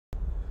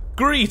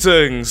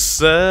Greetings,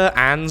 sir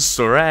and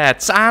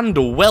sirettes,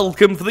 and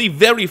welcome for the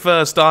very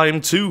first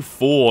time to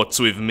Forts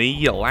with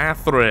me,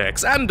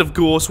 Lathrix. And of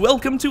course,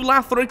 welcome to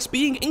Lathrix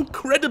being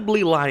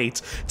incredibly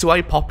late to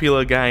a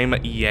popular game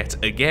yet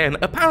again.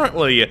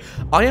 Apparently,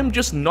 I am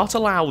just not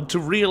allowed to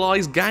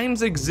realise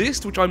games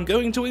exist which I'm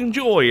going to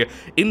enjoy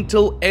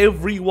until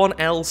everyone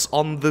else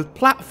on the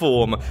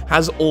platform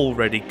has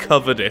already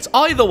covered it.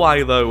 Either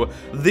way though,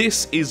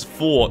 this is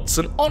Forts,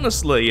 and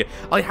honestly,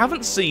 I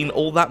haven't seen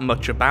all that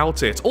much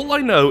about it. All I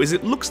know is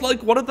it looks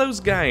like one of those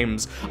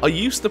games I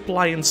used to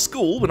play in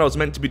school when I was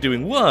meant to be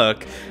doing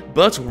work,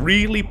 but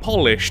really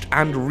polished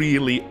and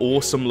really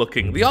awesome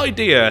looking. The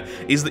idea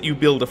is that you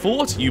build a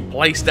fort, you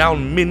place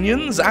down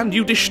minions, and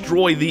you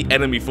destroy the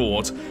enemy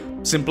fort.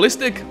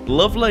 Simplistic,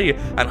 lovely,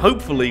 and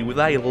hopefully with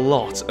a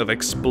lot of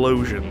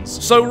explosions.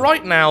 So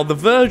right now, the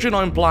version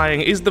I'm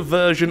playing is the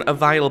version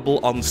available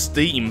on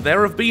Steam.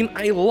 There have been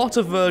a lot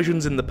of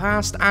versions in the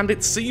past, and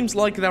it seems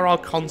like there are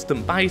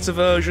constant beta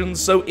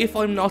versions, so if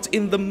I'm not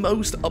in the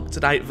most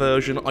up-to-date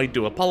version, I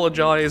do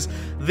apologise.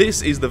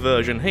 This is the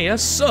version here,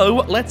 so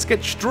let's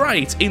get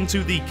straight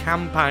into the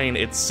campaign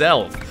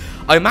itself.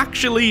 I'm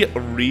actually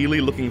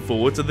really looking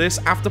forward to this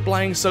after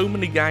playing so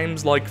many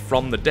games like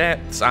From the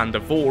Depths and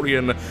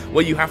Ephorian,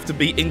 where you have to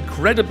be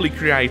incredibly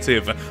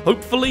creative.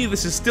 Hopefully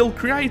this is still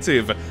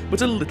creative,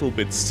 but a little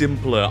bit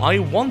simpler. I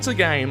want a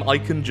game I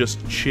can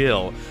just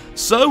chill.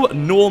 So,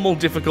 normal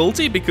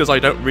difficulty, because I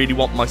don't really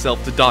want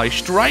myself to die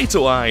straight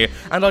away,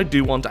 and I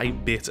do want a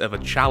bit of a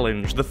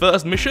challenge. The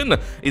first mission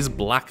is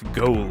Black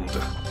Gold.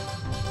 From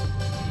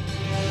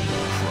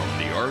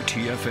the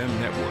RTFM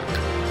network,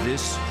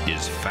 this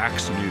is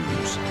Fax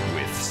News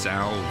with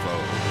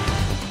Salvo.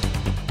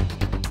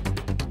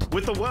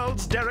 With the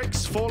world's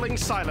derricks falling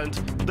silent,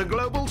 the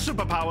global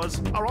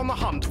superpowers are on the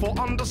hunt for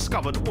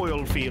undiscovered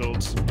oil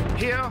fields.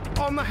 Here,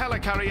 on the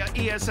helicarrier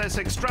ESS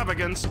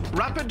Extravagance,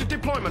 rapid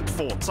deployment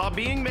forts are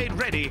being made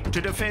ready to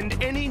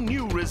defend any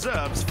new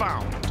reserves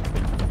found.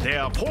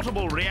 Their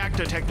portable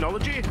reactor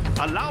technology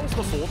allows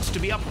the forts to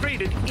be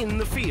upgraded in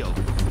the field,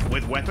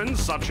 with weapons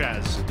such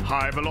as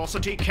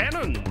high-velocity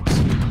cannons,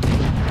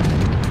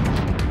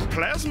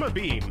 plasma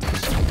beams,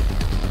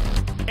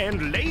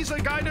 and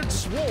laser-guided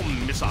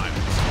swarm missiles.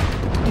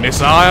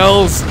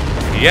 Missiles?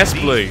 Yes,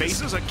 please. These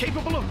bases are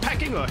capable of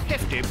packing a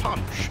hefty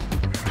punch.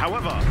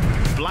 However,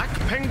 Black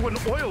Penguin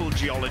oil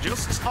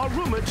geologists are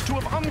rumored to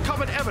have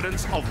uncovered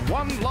evidence of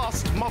one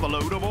last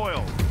motherlode of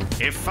oil.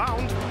 If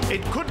found,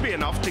 it could be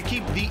enough to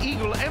keep the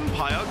Eagle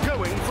Empire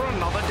going for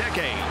another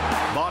decade.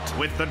 But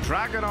with the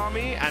Dragon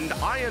Army and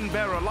Iron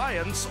Bear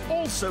Alliance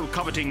also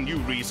coveting new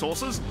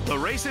resources, the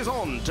race is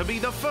on to be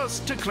the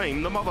first to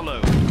claim the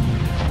motherlode.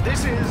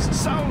 This is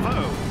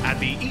Salvo at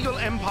the Eagle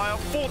Empire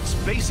Forts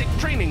Basic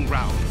Training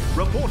Ground,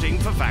 reporting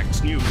for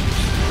Fax News.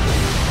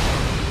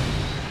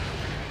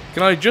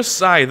 Can I just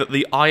say that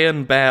the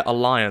Iron Bear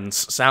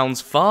Alliance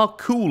sounds far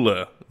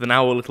cooler than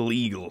our little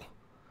eagle.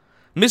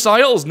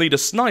 Missiles need a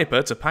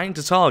sniper to paint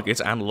a target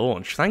and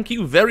launch. Thank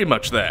you very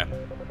much there.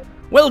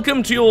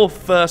 Welcome to your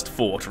first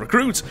fort,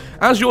 recruit.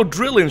 As your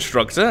drill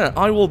instructor,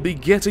 I will be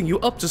getting you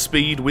up to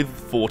speed with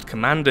fort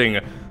commanding.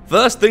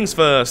 First things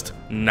first,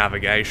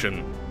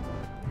 navigation.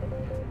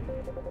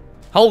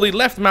 Hold the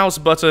left mouse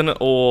button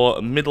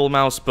or middle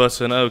mouse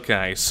button.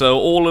 Okay, so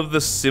all of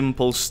the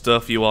simple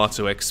stuff you are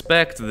to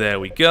expect. There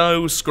we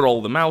go.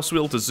 Scroll the mouse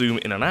wheel to zoom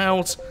in and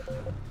out.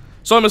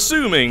 So I'm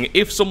assuming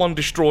if someone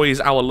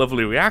destroys our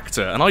lovely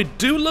reactor, and I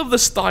do love the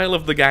style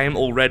of the game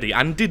already,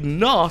 and did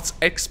not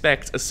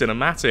expect a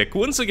cinematic.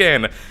 Once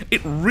again,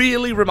 it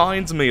really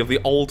reminds me of the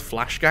old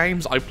Flash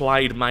games I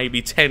played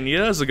maybe 10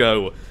 years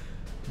ago.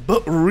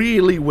 But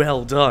really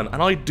well done,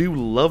 and I do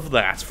love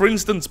that. For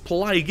instance,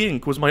 Plague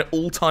Inc. was my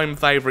all-time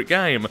favourite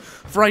game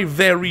for a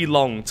very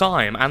long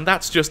time, and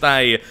that's just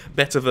a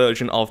better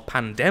version of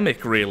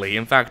Pandemic, really.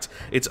 In fact,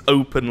 it's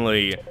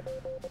openly...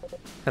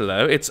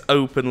 Hello, it's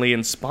openly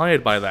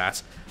inspired by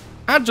that.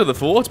 Add to the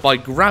fort by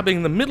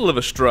grabbing the middle of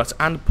a strut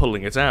and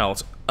pulling it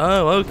out.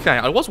 Oh, okay,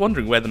 I was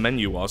wondering where the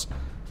menu was.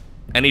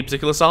 Any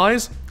particular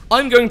size?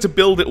 I'm going to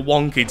build it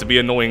wonky to be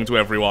annoying to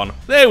everyone.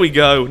 There we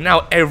go,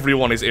 now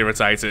everyone is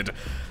irritated.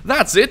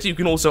 That's it, you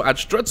can also add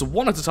struts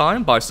one at a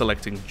time by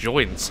selecting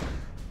joints.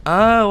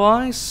 Oh,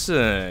 I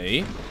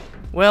see.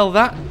 Well,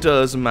 that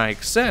does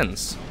make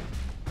sense.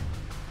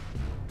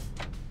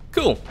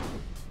 Cool.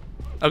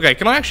 Okay,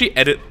 can I actually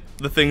edit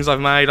the things I've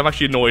made? I'm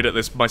actually annoyed at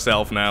this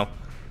myself now.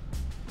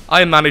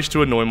 I managed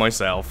to annoy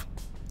myself.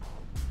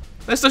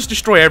 Let's just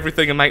destroy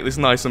everything and make this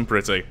nice and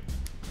pretty.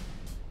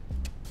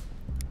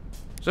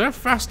 Is there a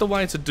faster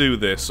way to do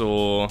this,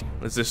 or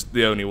is this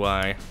the only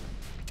way?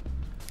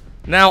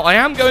 Now, I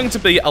am going to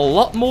be a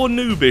lot more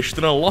noobish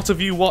than a lot of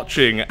you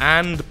watching,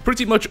 and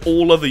pretty much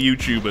all other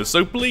YouTubers,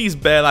 so please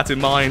bear that in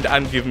mind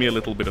and give me a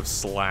little bit of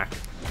slack.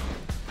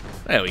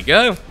 There we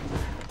go.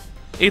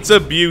 It's a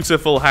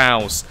beautiful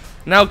house.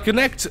 Now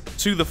connect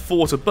to the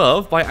fort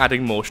above by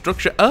adding more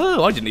structure.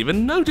 Oh, I didn't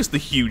even notice the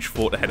huge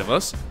fort ahead of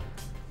us.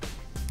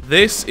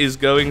 This is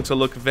going to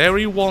look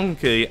very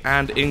wonky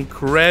and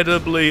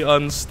incredibly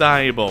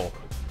unstable.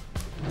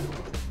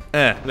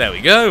 There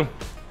we go.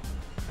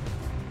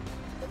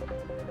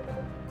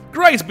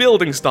 Great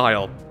building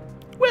style.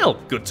 Well,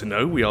 good to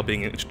know we are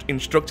being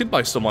instructed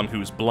by someone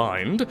who's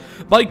blind.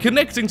 By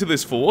connecting to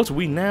this fort,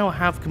 we now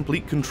have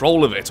complete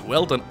control of it.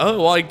 Well done.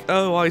 Oh,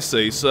 I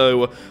see.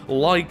 So,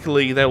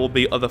 likely there will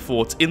be other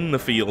forts in the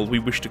field we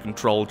wish to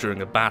control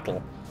during a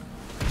battle.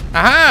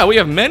 Aha! We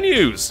have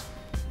menus!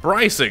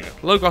 Bracing.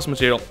 Low-cost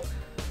material.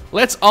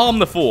 Let's arm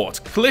the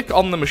fort. Click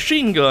on the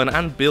machine gun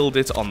and build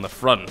it on the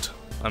front.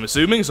 I'm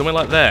assuming somewhere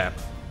like there.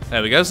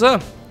 There we go, sir.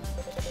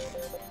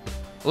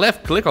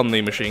 Left-click on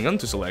the machine gun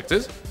to select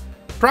it.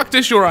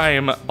 Practice your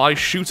aim by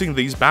shooting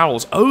these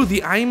barrels. Oh,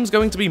 the aim's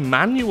going to be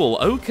manual.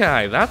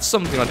 Okay, that's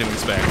something I didn't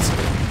expect.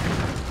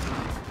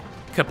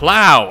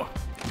 Kaplow!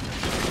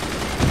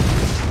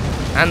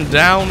 And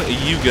down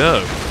you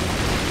go.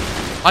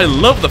 I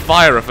love the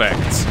fire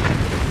effects.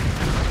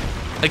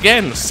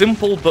 Again,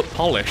 simple but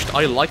polished.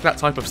 I like that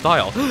type of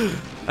style.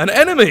 An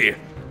enemy!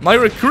 My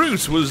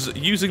recruit was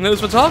using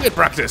those for target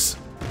practice.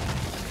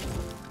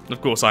 Of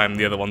course, I am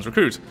the other one's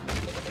recruit.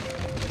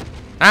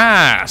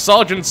 Ah,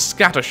 Sergeant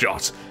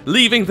Scattershot,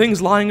 leaving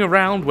things lying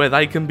around where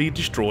they can be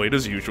destroyed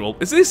as usual.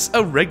 Is this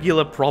a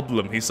regular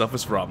problem he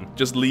suffers from?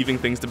 Just leaving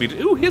things to be...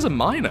 Ooh, here's a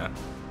miner.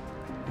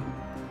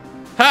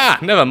 Ha!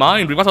 Never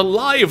mind, we've got a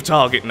live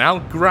target now.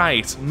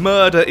 Great.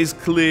 Murder is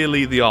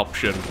clearly the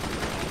option.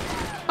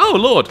 Oh,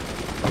 Lord.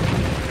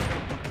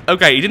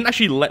 Okay, he didn't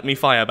actually let me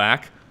fire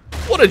back.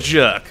 What a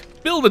jerk.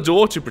 Build a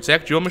door to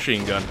protect your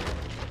machine gun.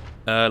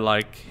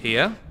 Like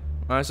here,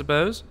 I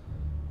suppose?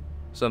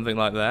 Something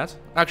like that.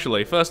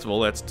 Actually, first of all,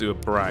 let's do a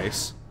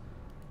brace.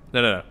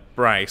 No.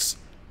 Brace.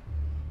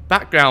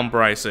 Background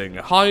bracing.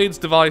 Hides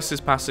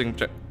devices passing...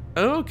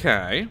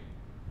 Okay.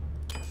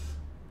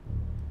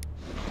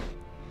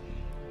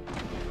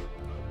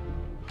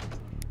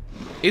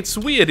 It's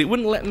weird, it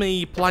wouldn't let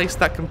me place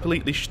that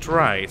completely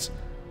straight.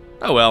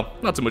 Oh well,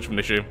 not too much of an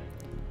issue.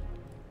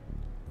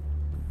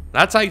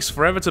 That takes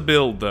forever to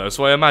build though,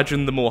 so I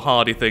imagine the more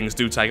hardy things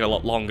do take a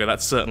lot longer.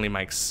 That certainly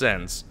makes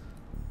sense.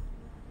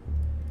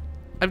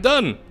 I've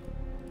done!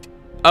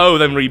 Oh,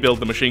 then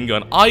rebuild the machine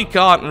gun. I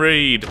can't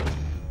read!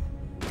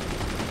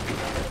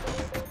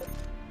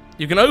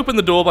 You can open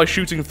the door by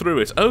shooting through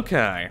it.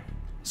 Okay.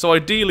 So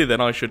ideally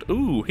then I should...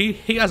 Ooh, he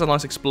has a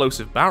nice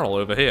explosive barrel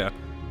over here.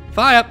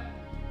 Fire!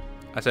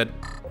 I said...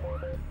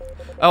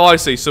 Oh, I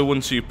see. So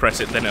once you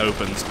press it, then it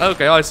opens.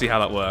 Okay, I see how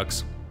that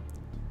works.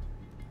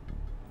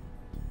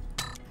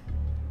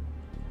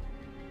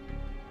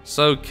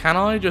 So can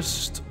I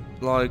just,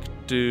 like,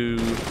 do...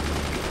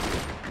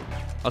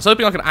 I was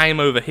hoping I could aim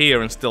over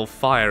here and still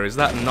fire. Is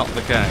that not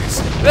the case?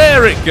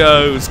 There it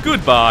goes!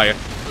 Goodbye!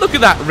 Look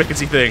at that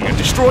rickety thing!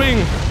 Destroying...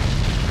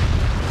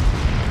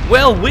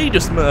 Well, we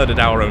just murdered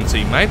our own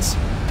teammates.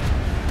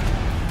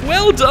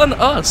 Well done,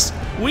 us!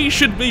 We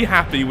should be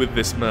happy with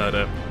this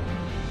murder.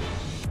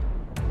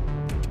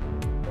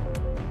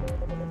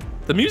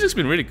 The music's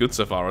been really good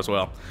so far as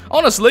well.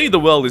 Honestly, the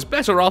world is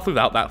better off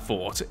without that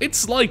fort.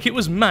 It's like it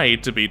was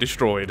made to be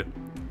destroyed.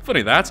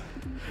 Funny that.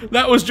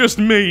 That was just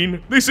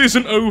mean. This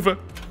isn't over.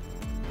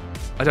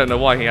 I don't know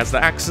why he has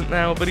the accent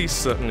now, but he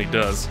certainly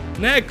does.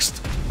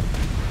 Next!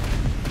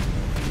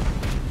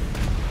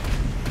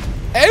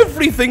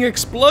 Everything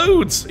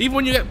explodes, even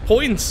when you get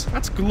points.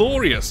 That's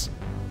glorious.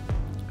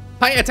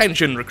 Pay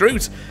attention,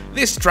 recruit.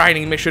 This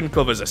training mission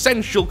covers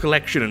essential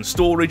collection and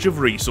storage of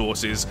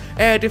resources,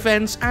 air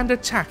defense, and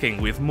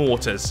attacking with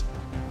mortars.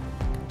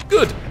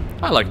 Good.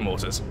 I like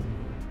mortars.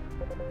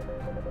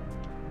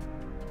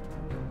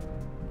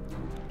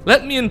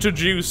 Let me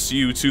introduce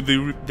you to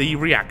the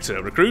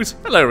reactor, recruit.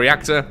 Hello,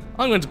 reactor.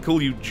 I'm going to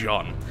call you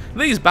John.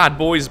 These bad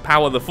boys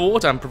power the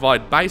fort and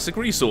provide basic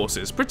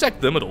resources.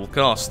 Protect them at all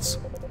costs.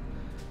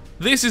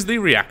 This is the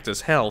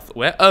reactor's health,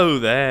 where, oh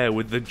there,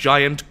 with the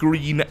giant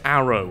green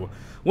arrow.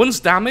 Once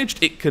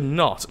damaged, it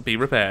cannot be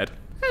repaired.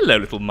 Hello,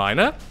 little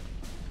miner.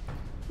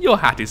 Your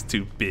hat is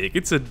too big,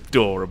 it's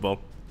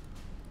adorable.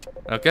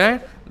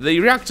 Okay,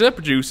 the reactor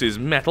produces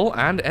metal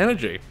and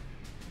energy.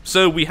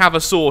 So we have a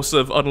source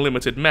of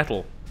unlimited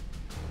metal.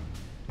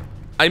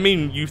 I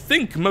mean, you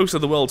think most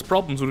of the world's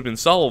problems would have been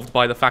solved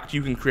by the fact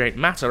you can create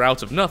matter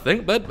out of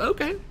nothing, but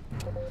okay.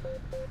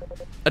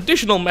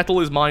 Additional metal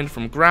is mined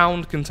from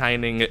ground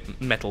containing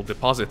metal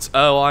deposits.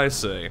 Oh, I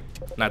see.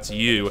 That's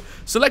you.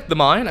 Select the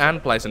mine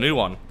and place a new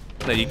one.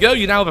 There you go,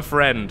 you now have a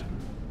friend.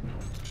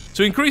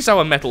 To increase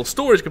our metal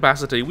storage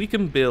capacity, we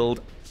can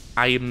build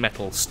a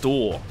metal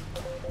store.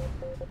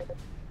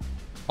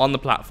 On the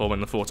platform in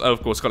the fort. Oh,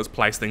 of course, got to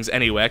place things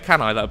anywhere.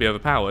 Can I? That would be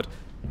overpowered.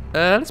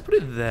 Let's put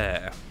it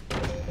there.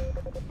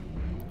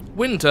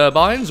 Wind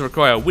turbines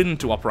require wind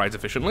to operate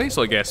efficiently,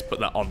 so I guess put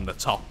that on the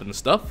top and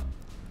stuff.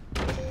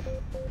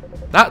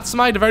 That's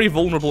made a very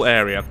vulnerable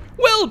area.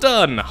 Well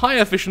done! High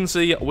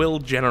efficiency will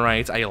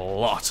generate a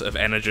lot of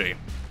energy.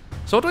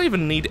 So what do I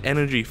even need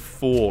energy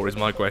for, is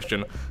my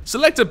question.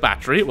 Select a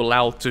battery, it will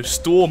allow to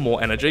store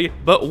more energy,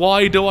 but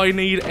why do I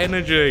need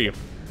energy?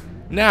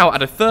 Now,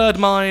 add a third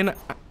mine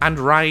and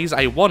raise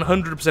a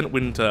 100%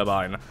 wind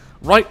turbine.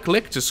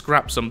 Right-click to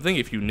scrap something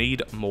if you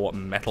need more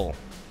metal.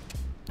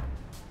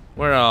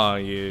 Where are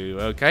you?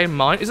 Okay,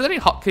 mine. Is there any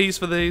hotkeys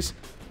for these?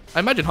 I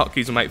imagine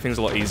hotkeys will make things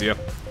a lot easier.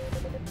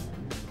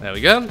 There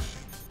we go.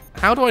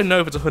 How do I know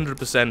if it's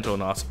 100% or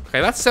not?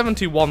 Okay, that's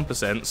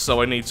 71%,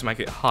 so I need to make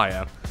it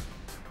higher.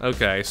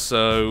 Okay,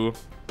 so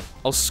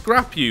I'll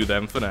scrap you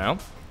then for now.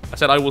 I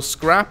said I will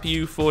scrap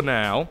you for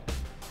now.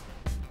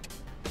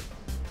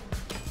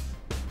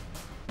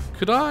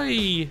 Could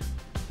I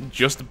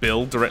just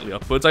build directly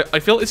upwards? I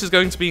feel this is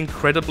going to be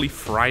incredibly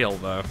frail,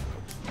 though.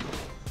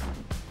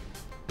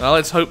 Well,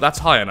 let's hope that's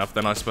high enough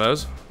then, I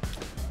suppose.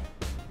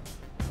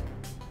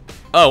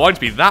 Oh, it won't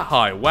be that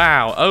high.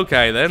 Wow,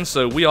 okay then,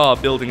 so we are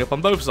building up on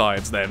both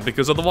sides then,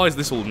 because otherwise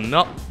this will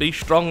not be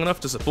strong enough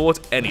to support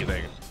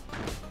anything.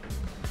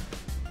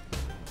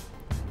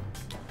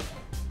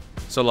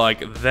 So,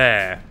 like,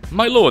 there.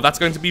 My lord, that's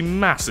going to be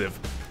massive.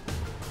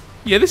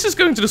 Yeah, this is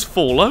going to just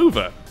fall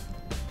over.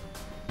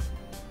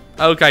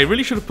 Okay,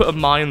 really should have put a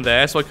mine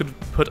there so I could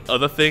put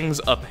other things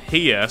up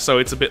here so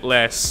it's a bit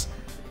less,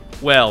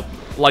 well,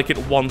 like it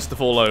wants to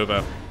fall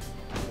over.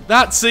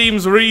 That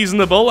seems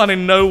reasonable and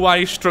in no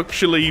way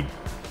structurally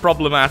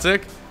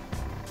problematic.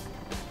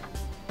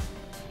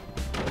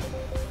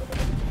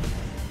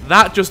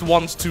 That just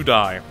wants to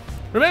die.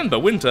 Remember,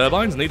 wind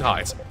turbines need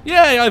height.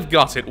 Yay, I've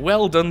got it.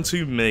 Well done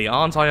to me.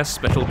 Aren't I a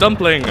special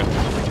dumpling?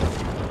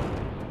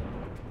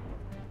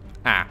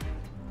 Ah.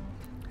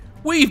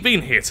 We've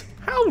been hit.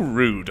 How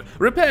rude.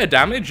 Repair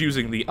damage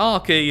using the R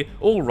key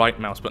or right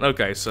mouse button.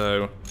 Okay,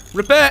 so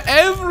repair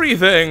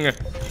everything.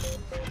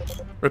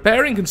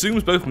 Repairing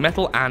consumes both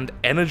metal and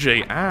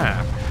energy.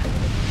 Ah.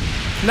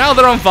 Now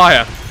they're on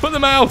fire. Put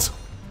them out.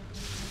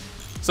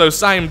 So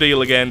same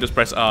deal again. Just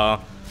press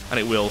R and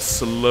it will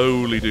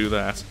slowly do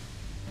that.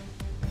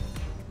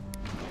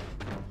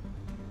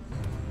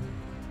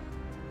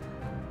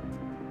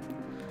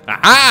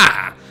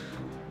 Aha!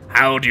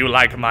 How do you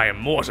like my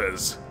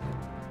mortars?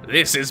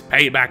 This is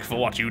payback for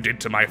what you did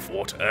to my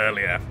fort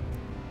earlier.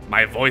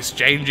 My voice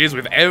changes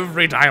with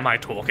every time I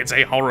talk. It's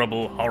a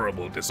horrible,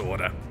 horrible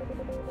disorder.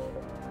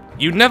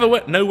 You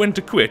never know when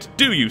to quit,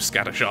 do you,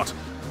 Scattershot?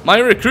 My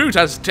recruit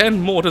has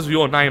 10 mortars with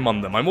your name on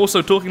them. I'm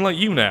also talking like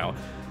you now.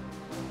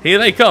 Here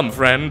they come,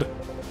 friend.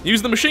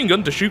 Use the machine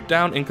gun to shoot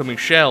down incoming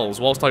shells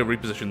whilst I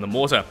reposition the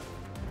mortar.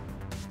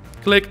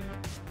 Click.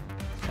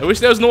 I wish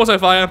there was an auto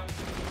fire.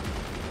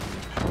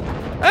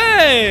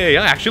 Hey!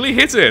 I actually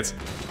hit it!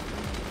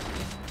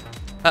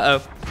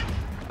 Uh-oh.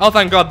 Oh,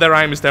 thank God, their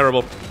aim is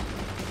terrible.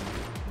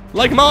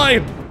 Like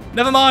mine!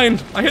 Never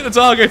mind, I hit the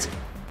target!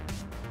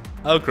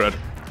 Oh, crud.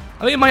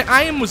 I mean,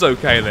 my aim was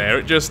okay there,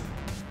 it just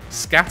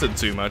scattered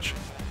too much.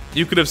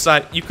 You could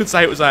say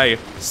it was a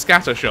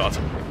scatter shot.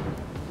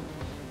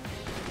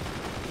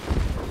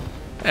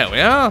 There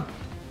we are.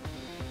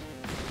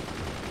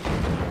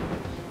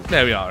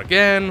 There we are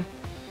again.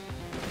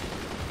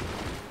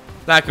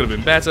 That could have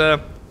been better.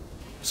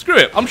 Screw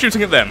it, I'm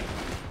shooting at them.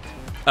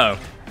 Oh.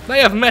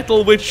 They have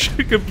metal, which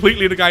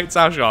completely negates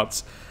our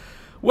shots.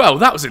 Well,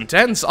 that was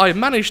intense. I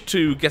managed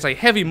to get a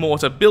heavy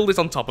mortar, build it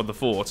on top of the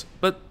fort.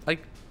 But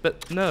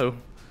no.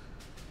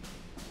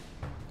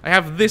 I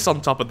have this on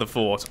top of the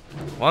fort.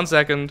 1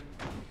 second.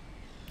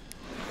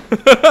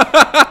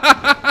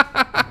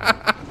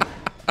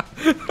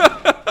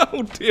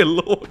 Oh dear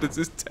lord, this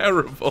is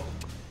terrible.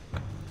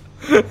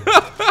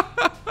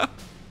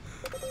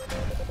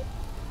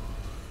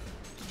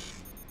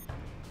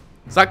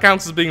 So that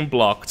counts as being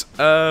blocked.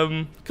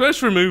 Can I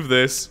just remove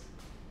this?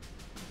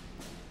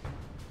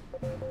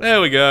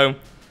 There we go.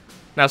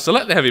 Now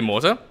select the heavy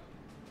mortar.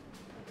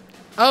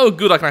 Oh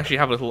good, I can actually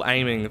have a little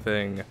aiming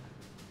thing.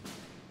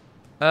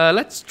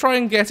 Let's try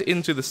and get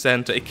into the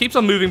center. It keeps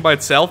on moving by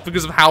itself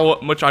because of how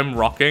much I'm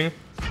rocking.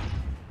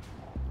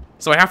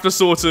 So I have to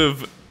sort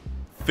of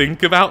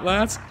think about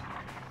that.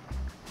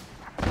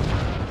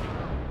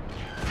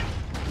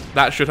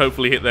 That should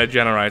hopefully hit their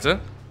generator.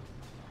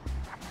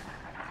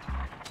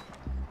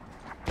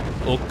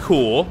 Or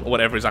core, or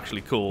whatever it's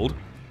actually called.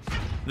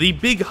 The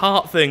big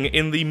heart thing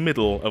in the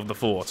middle of the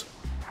fort.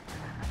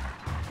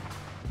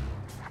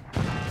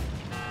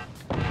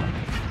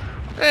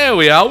 There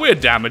we are, we're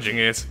damaging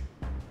it.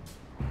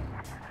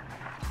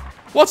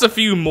 What's a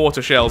few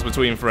mortar shells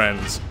between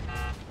friends?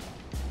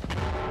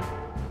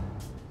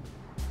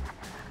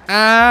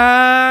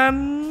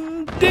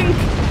 And dink!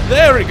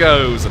 There it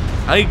goes!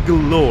 A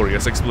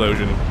glorious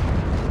explosion.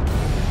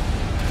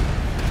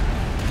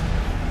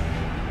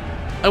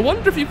 I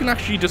wonder if you can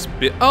actually just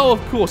build... Oh,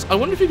 of course. I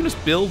wonder if you can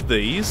just build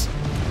these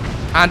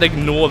and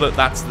ignore that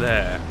that's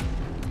there.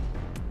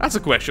 That's a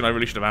question I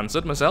really should have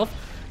answered myself.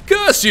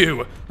 Curse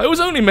you! I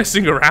was only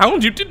messing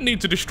around. You didn't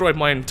need to destroy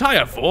my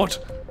entire fort.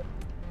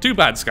 Too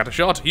bad,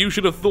 Scattershot. You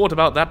should have thought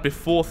about that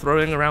before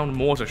throwing around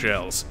mortar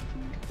shells.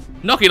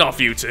 Knock it off,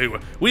 you two.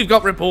 We've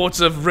got reports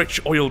of rich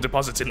oil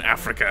deposits in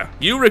Africa.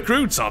 You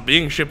recruits are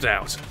being shipped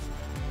out.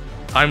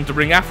 Time to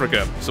bring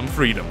Africa some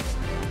freedom.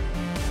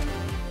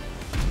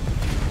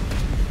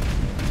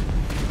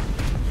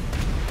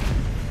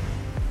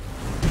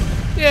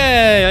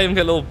 Yay, I even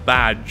get a little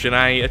badge and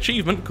an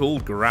achievement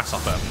called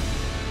Grasshopper.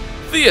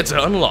 Theatre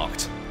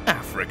unlocked.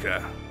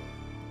 Africa.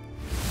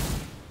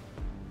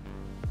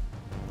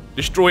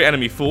 Destroy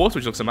enemy fort,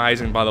 which looks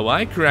amazing by the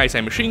way. Create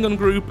a machine gun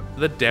group.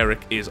 The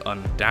derrick is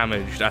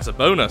undamaged as a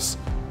bonus.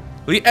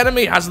 The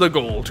enemy has the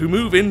goal to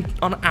move in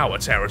on our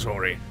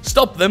territory.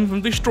 Stop them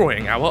from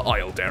destroying our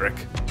oil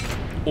derrick.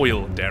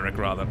 Oil derrick,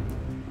 rather.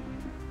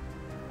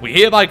 We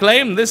hereby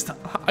claim this...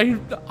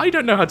 I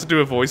don't know how to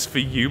do a voice for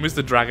you,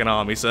 Mr. Dragon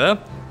Army, sir.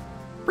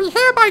 We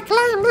hereby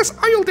claim this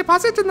oil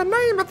deposit in the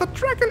name of the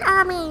Dragon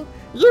Army.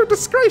 You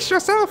disgrace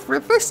yourself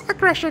with this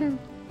aggression.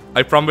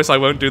 I promise I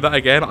won't do that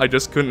again. I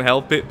just couldn't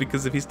help it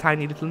because of his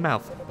tiny little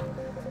mouth.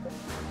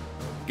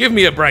 Give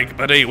me a break,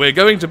 buddy. We're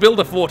going to build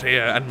a fort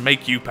here and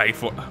make you pay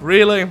for it.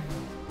 Really?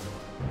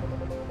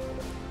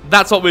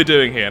 That's what we're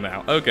doing here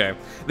now. Okay.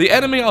 The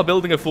enemy are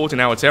building a fort in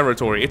our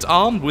territory. It's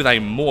armed with a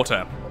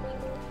mortar.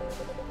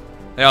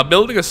 They are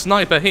building a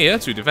sniper here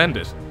to defend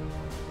it.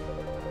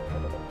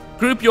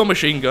 Group your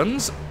machine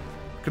guns.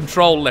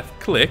 Control left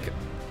click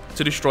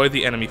to destroy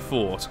the enemy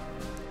fort.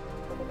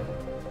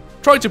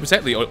 Try to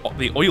protect the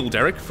oil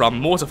derrick from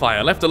mortar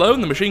fire. Left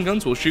alone, the machine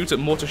guns will shoot at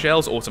mortar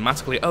shells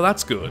automatically. Oh,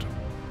 that's good.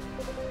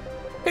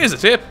 Here's a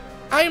tip.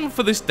 Aim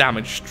for this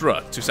damaged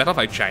strut to set off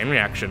a chain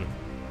reaction.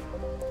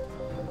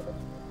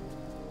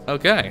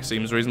 Okay,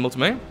 seems reasonable to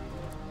me.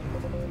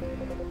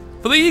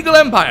 For the Eagle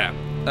Empire.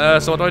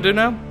 So what do I do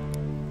now?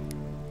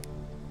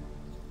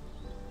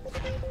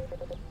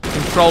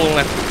 Control and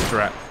left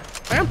click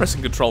strat. I am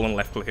pressing control and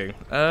left clicking.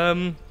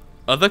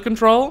 Other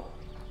control?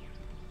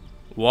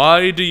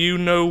 Why do you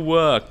no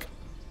work?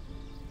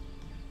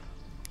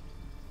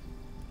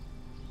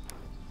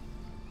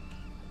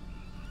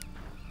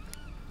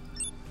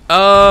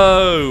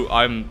 Oh,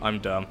 I'm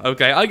dumb.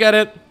 Okay, I get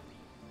it.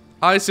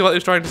 I see what he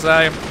was trying to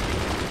say.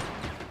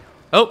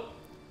 Oh,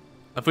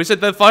 have we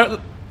said they're fire?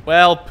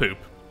 Well, poop.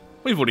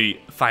 We've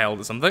already failed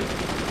at something.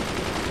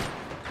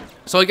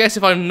 So I guess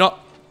if I'm not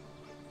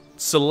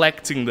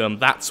selecting them,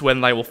 that's when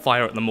they will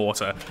fire at the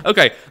mortar.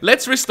 Okay,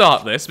 let's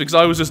restart this because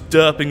I was just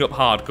derping up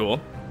hardcore.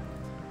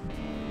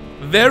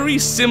 Very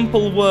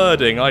simple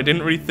wording. I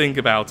didn't really think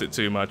about it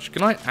too much.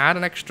 Can I add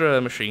an extra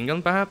machine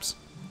gun, perhaps?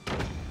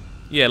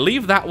 Yeah,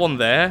 leave that one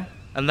there,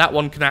 and that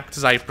one can act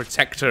as a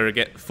protector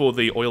for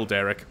the oil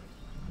derrick.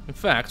 In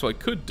fact, what I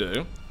could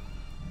do...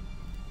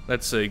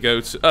 Let's see,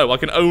 go to... Oh, I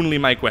can only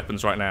make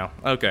weapons right now.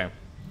 Okay.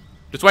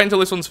 Just wait until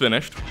this one's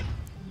finished.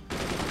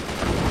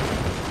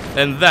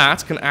 And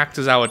that can act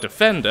as our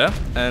defender,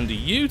 and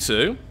you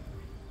two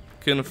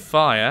can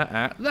fire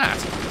at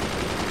that.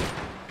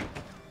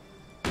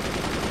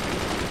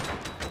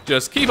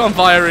 Just keep on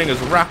firing as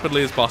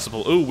rapidly as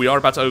possible. Ooh, we are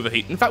about to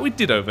overheat. In fact, we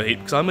did overheat,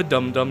 because I'm a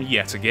dum-dum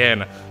yet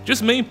again.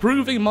 Just me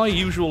proving my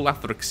usual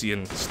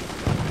Lathrixian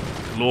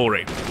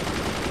glory.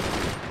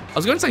 I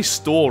was going to say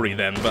story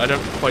then, but I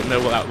don't quite know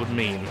what that would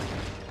mean.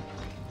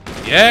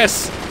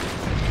 Yes!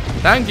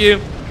 Thank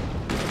you!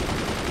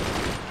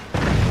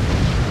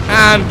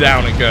 And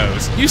down it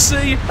goes. You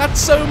see, that's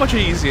so much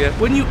easier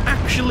when you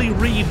actually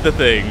read the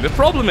thing. The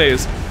problem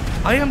is,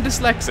 I am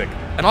dyslexic,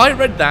 and I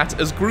read that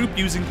as group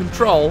using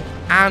control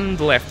and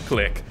left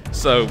click.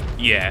 So,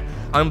 yeah,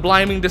 I'm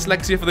blaming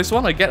dyslexia for this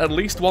one. I get at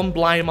least one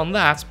blame on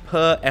that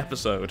per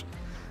episode.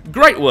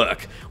 Great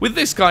work! With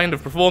this kind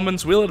of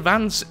performance, we'll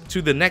advance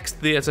to the next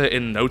theatre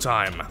in no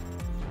time.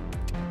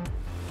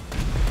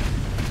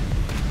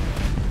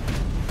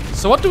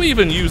 So what do we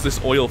even use this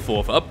oil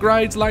for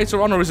upgrades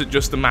later on, or is it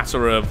just a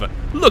matter of,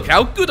 look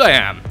how good I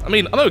am? I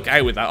mean, I'm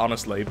okay with that,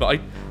 honestly, but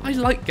I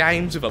like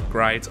games with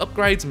upgrades.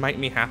 Upgrades make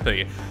me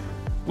happy.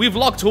 We've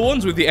locked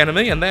horns with the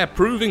enemy, and they're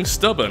proving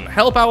stubborn.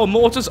 Help our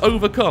mortars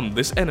overcome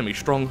this enemy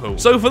stronghold.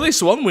 So for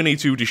this one, we need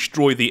to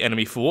destroy the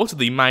enemy fort,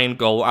 the main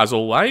goal as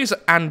always,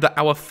 and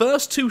our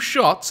first two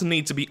shots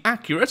need to be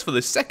accurate for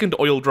the second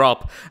oil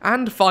drop,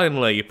 and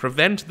finally,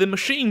 prevent the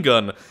machine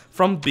gun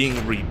from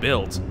being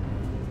rebuilt.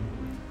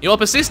 Your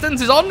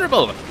persistence is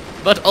honourable,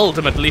 but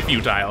ultimately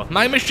futile.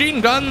 My machine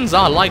guns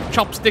are like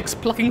chopsticks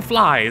plucking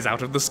flies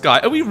out of the sky.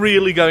 Are we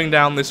really going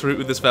down this route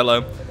with this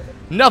fellow?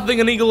 Nothing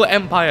an Eagle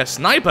Empire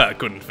sniper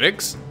couldn't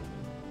fix.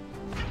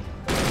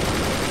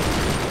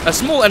 A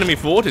small enemy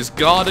fort is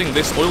guarding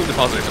this oil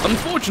deposit.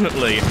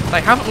 Unfortunately,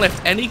 they haven't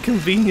left any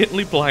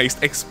conveniently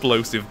placed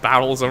explosive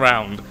barrels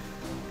around.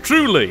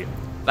 Truly,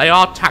 they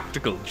are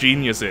tactical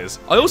geniuses.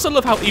 I also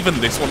love how even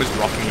this one is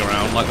rocking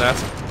around like that.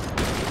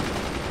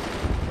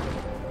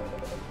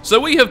 So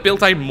we have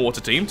built a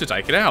mortar team to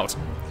take it out.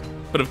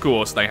 But of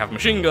course, they have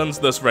machine guns,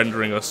 thus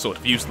rendering us sort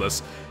of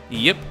useless.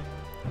 Yep.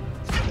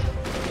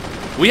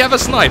 We have a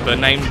sniper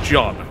named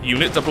John,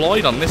 unit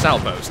deployed on this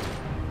outpost.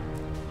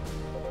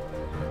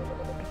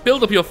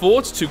 Build up your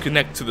fort to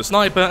connect to the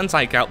sniper and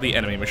take out the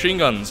enemy machine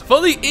guns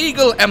for the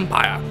Eagle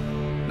Empire.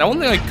 Now one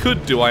thing I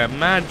could do, I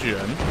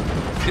imagine,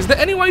 is there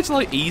any way to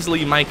like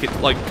easily make it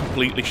like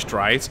completely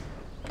straight?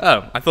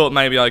 Oh, I thought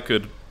maybe I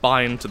could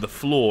bind to the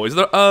floor. Is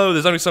there? Oh,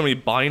 there's only so many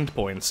bind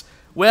points.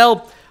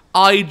 Well,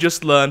 I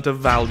just learned a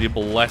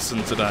valuable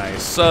lesson today.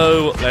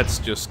 So let's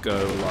just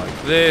go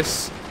like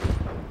this.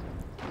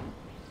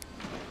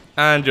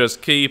 And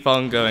just keep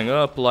on going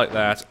up like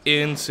that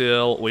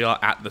until we are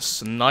at the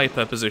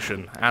sniper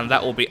position. And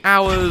that will be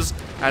ours,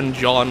 and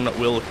John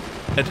will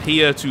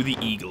adhere to the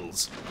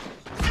Eagles.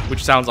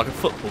 Which sounds like a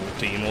football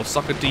team, or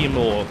soccer team,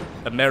 or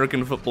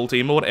American football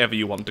team, or whatever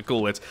you want to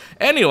call it.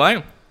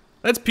 Anyway,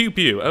 let's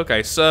pew-pew.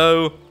 Okay,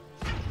 so...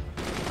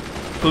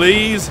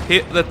 please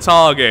hit the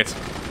target.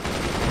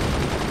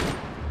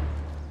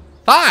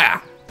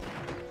 Fire!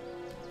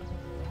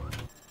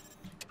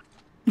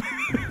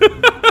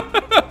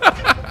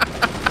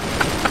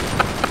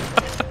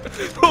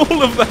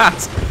 All of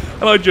that,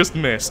 and I just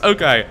miss.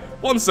 Okay,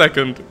 1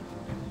 second.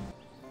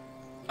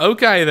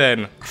 Okay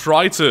then,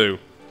 try 2.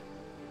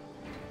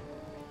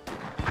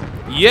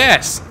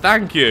 Yes,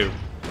 thank you.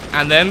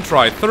 And then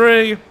try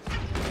 3.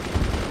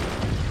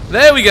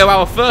 There we go,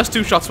 our first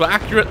 2 shots were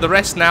accurate, the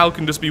rest now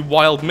can just be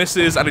wild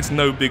misses, and it's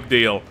no big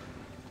deal.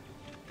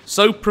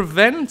 So,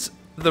 prevent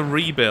the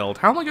rebuild.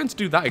 How am I going to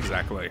do that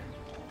exactly?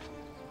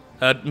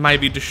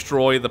 Maybe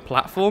destroy the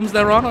platforms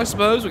they're on, I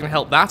suppose. We can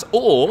help that.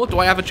 Or, do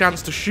I have a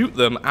chance to shoot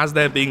them as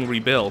they're being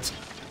rebuilt?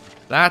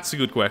 That's a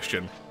good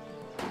question.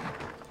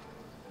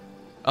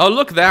 Oh,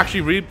 look, they're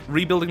actually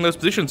rebuilding those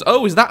positions.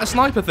 Oh, is that a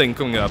sniper thing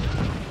coming up?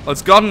 Well,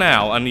 it's gone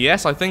now, and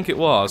yes, I think it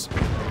was.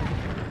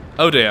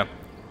 Oh, dear. I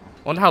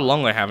wonder how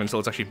long they have until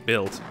it's actually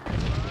built.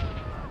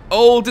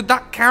 Oh, did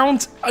that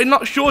count? I'm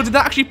not sure. Did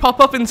that actually pop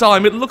up in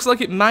time? It looks like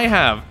it may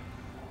have.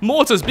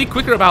 Mortars, be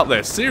quicker about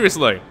this.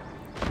 Seriously.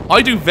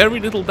 I do very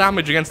little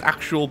damage against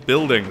actual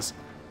buildings.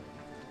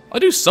 I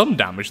do some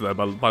damage, though,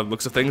 by the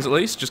looks of things, at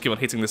least. Just keep on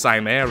hitting the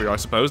same area, I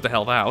suppose, to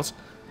help out.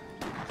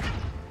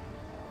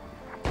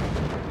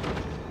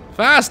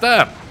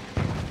 Faster!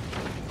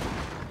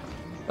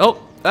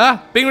 Oh,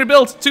 being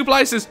rebuilt. 2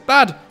 places.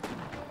 Bad.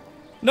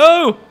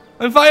 No!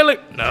 I'm failing.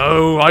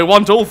 No, I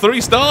want all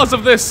 3 stars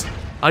of this.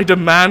 I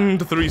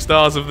demand 3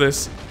 stars of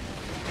this.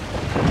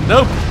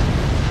 Nope.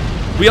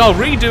 We are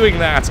redoing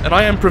that, and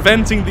I am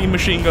preventing the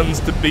machine guns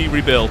to be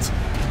rebuilt.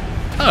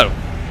 Oh.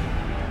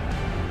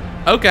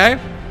 Okay.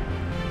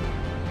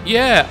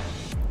 Yeah,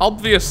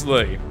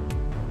 obviously.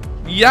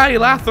 Yay,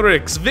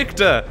 Lathrix,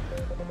 Victor.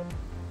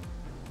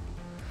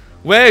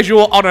 Where's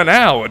your honor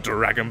now,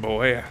 Dragon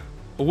Boy?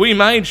 We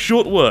made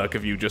short work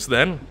of you just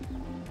then.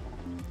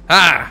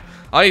 Ah,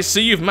 I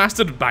see you've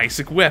mastered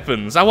basic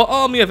weapons. Our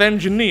army of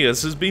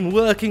engineers has been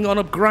working on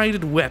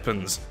upgraded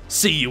weapons.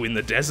 See you in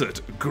the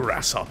desert,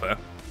 grasshopper.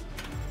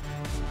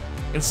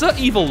 Insert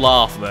evil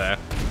laugh there.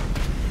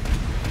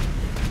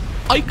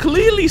 I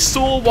clearly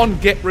saw one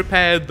get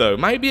repaired though.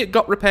 Maybe it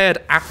got repaired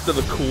after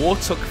the core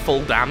took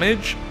full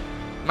damage.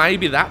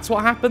 Maybe that's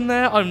what happened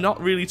there. I'm not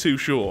really too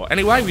sure.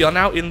 Anyway, we are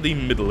now in the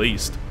Middle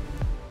East.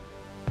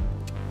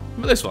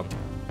 Look at this one.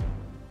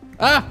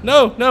 Ah,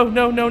 no,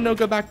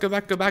 go back.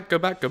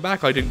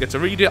 I didn't get to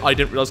read it. I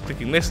didn't realize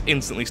clicking this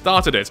instantly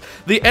started it.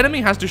 The enemy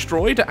has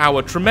destroyed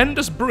our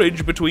tremendous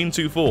bridge between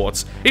 2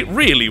 forts. It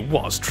really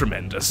was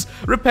tremendous.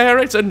 Repair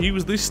it and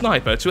use the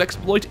sniper to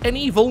exploit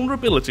any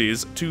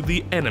vulnerabilities to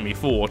the enemy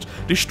fort.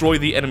 Destroy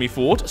the enemy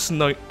fort,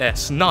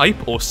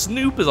 snipe or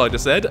snoop, as I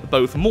just said,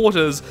 both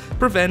mortars,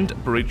 prevent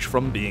bridge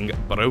from being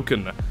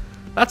broken.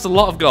 That's a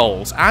lot of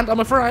goals, and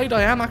I'm afraid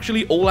I am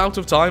actually all out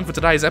of time for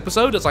today's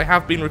episode, as I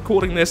have been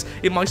recording this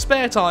in my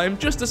spare time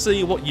just to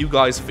see what you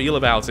guys feel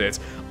about it.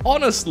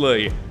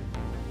 Honestly,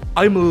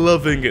 I'm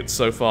loving it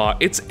so far.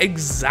 It's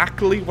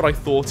exactly what I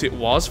thought it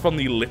was from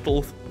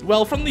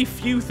the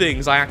few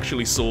things I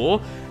actually saw,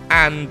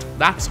 and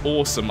that's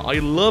awesome. I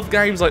love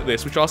games like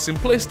this, which are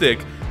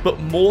simplistic, but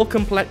more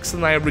complex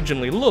than they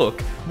originally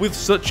look, with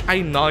such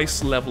a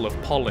nice level of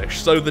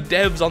polish. So the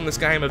devs on this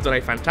game have done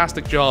a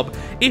fantastic job.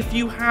 If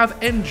you have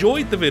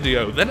enjoyed the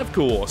video, then of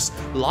course,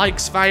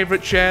 likes,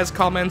 favourites, shares,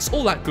 comments,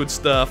 all that good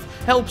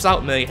stuff, helps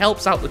out me,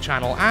 helps out the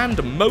channel,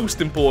 and most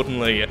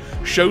importantly,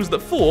 shows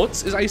that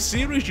Forts is a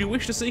series you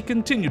wish to see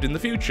continued in the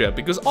future,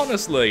 because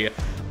honestly,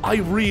 I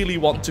really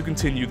want to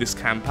continue this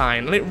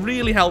campaign, and it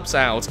really helps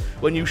out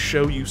when you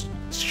show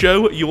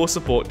your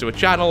support to a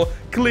channel.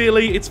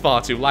 Clearly, it's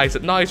far too late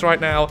at night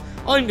right now.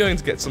 I'm going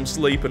to get some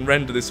sleep and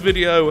render this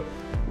video.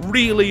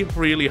 Really,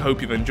 really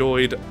hope you've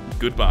enjoyed.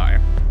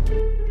 Goodbye.